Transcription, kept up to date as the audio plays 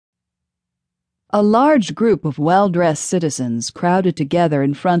A large group of well-dressed citizens crowded together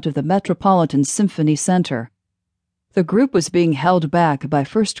in front of the Metropolitan Symphony Center. The group was being held back by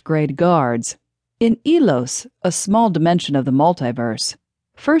first-grade guards. In Elos, a small dimension of the multiverse,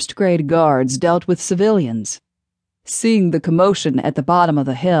 first-grade guards dealt with civilians. Seeing the commotion at the bottom of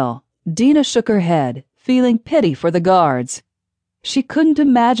the hill, Dina shook her head, feeling pity for the guards. She couldn't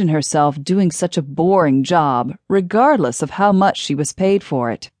imagine herself doing such a boring job, regardless of how much she was paid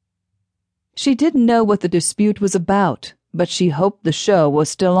for it. She didn't know what the dispute was about, but she hoped the show was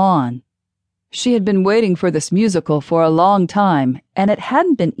still on. She had been waiting for this musical for a long time, and it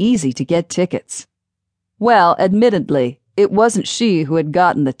hadn't been easy to get tickets. Well, admittedly, it wasn't she who had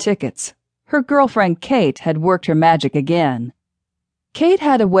gotten the tickets. Her girlfriend Kate had worked her magic again. Kate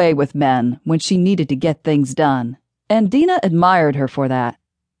had a way with men when she needed to get things done, and Dina admired her for that.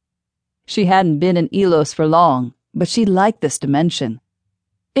 She hadn't been in Elos for long, but she liked this dimension.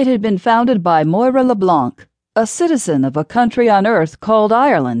 It had been founded by Moira LeBlanc, a citizen of a country on Earth called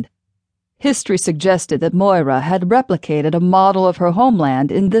Ireland. History suggested that Moira had replicated a model of her homeland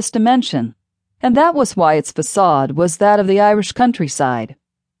in this dimension, and that was why its facade was that of the Irish countryside.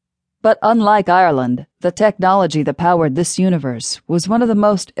 But unlike Ireland, the technology that powered this universe was one of the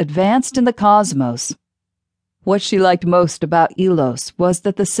most advanced in the cosmos. What she liked most about Elos was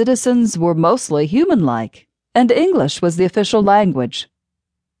that the citizens were mostly human-like, and English was the official language.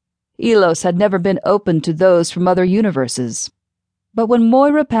 Elos had never been open to those from other universes. But when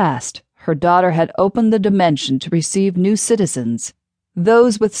Moira passed, her daughter had opened the dimension to receive new citizens,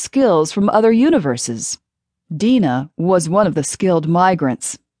 those with skills from other universes. Dina was one of the skilled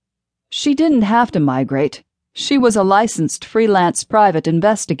migrants. She didn't have to migrate. She was a licensed freelance private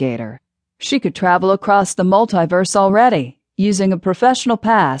investigator. She could travel across the multiverse already, using a professional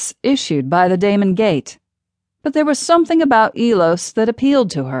pass issued by the Daemon Gate. But there was something about Elos that appealed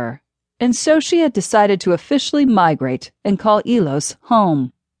to her, and so she had decided to officially migrate and call Elos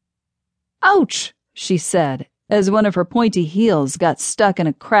home. "Ouch!" she said, as one of her pointy heels got stuck in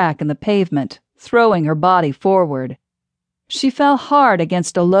a crack in the pavement, throwing her body forward. She fell hard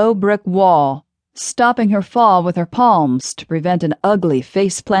against a low brick wall, stopping her fall with her palms to prevent an ugly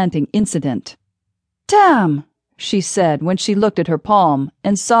face-planting incident. "Damn!" she said when she looked at her palm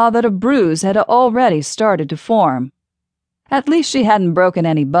and saw that a bruise had already started to form. At least she hadn't broken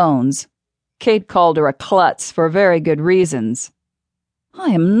any bones. Kate called her a klutz for very good reasons. "I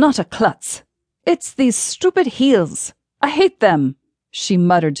am not a klutz. It's these stupid heels. I hate them," she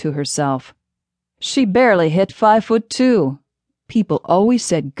muttered to herself. She barely hit 5'2". People always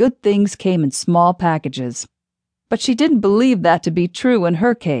said good things came in small packages. But she didn't believe that to be true in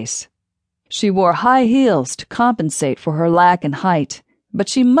her case. She wore high heels to compensate for her lack in height, but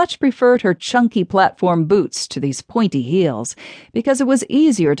she much preferred her chunky platform boots to these pointy heels because it was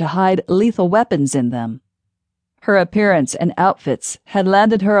easier to hide lethal weapons in them. Her appearance and outfits had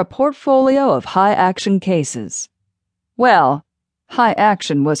landed her a portfolio of high-action cases. Well, high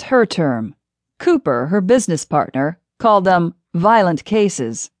action was her term. Cooper, her business partner, called them violent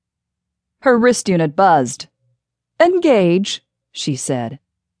cases. Her wrist unit buzzed. "Engage," she said.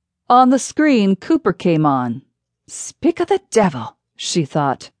 On the screen, Cooper came on. "Speak of the devil," she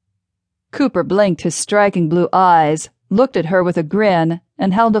thought. Cooper blinked his striking blue eyes, looked at her with a grin,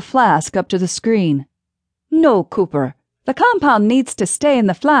 and held a flask up to the screen. "No, Cooper. The compound needs to stay in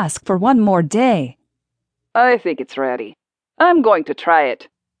the flask for one more day." "I think it's ready. I'm going to try it."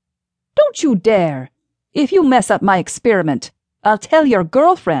 "Don't you dare. If you mess up my experiment, I'll tell your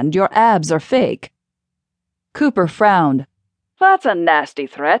girlfriend your abs are fake." Cooper frowned. "That's a nasty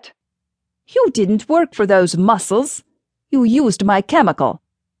threat." "You didn't work for those muscles. You used my chemical.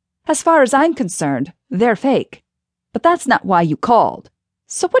 As far as I'm concerned, they're fake. But that's not why you called.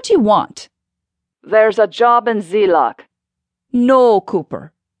 So what do you want?" "There's a job in Zilok." "No,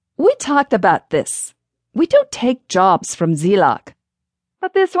 Cooper. We talked about this. We don't take jobs from Zilok."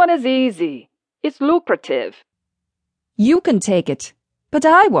 "But this one is easy. It's lucrative." "You can take it, but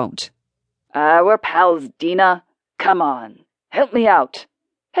I won't." We're pals, Dina. Come on, help me out.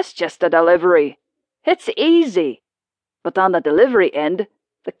 It's just a delivery. It's easy. But on the delivery end,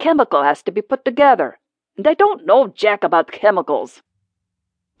 the chemical has to be put together, and I don't know jack about chemicals."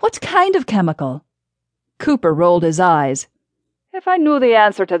 "What kind of chemical?" Cooper rolled his eyes. "If I knew the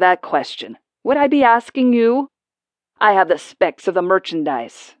answer to that question, would I be asking you? I have the specs of the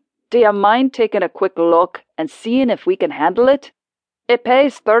merchandise. Do you mind taking a quick look and seeing if we can handle it? It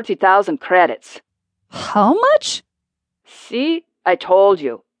pays 30,000 credits. "How much?" "See? I told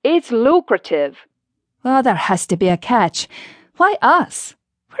you. It's lucrative." "Well, there has to be a catch. Why us?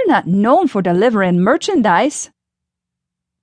 We're not known for delivering merchandise."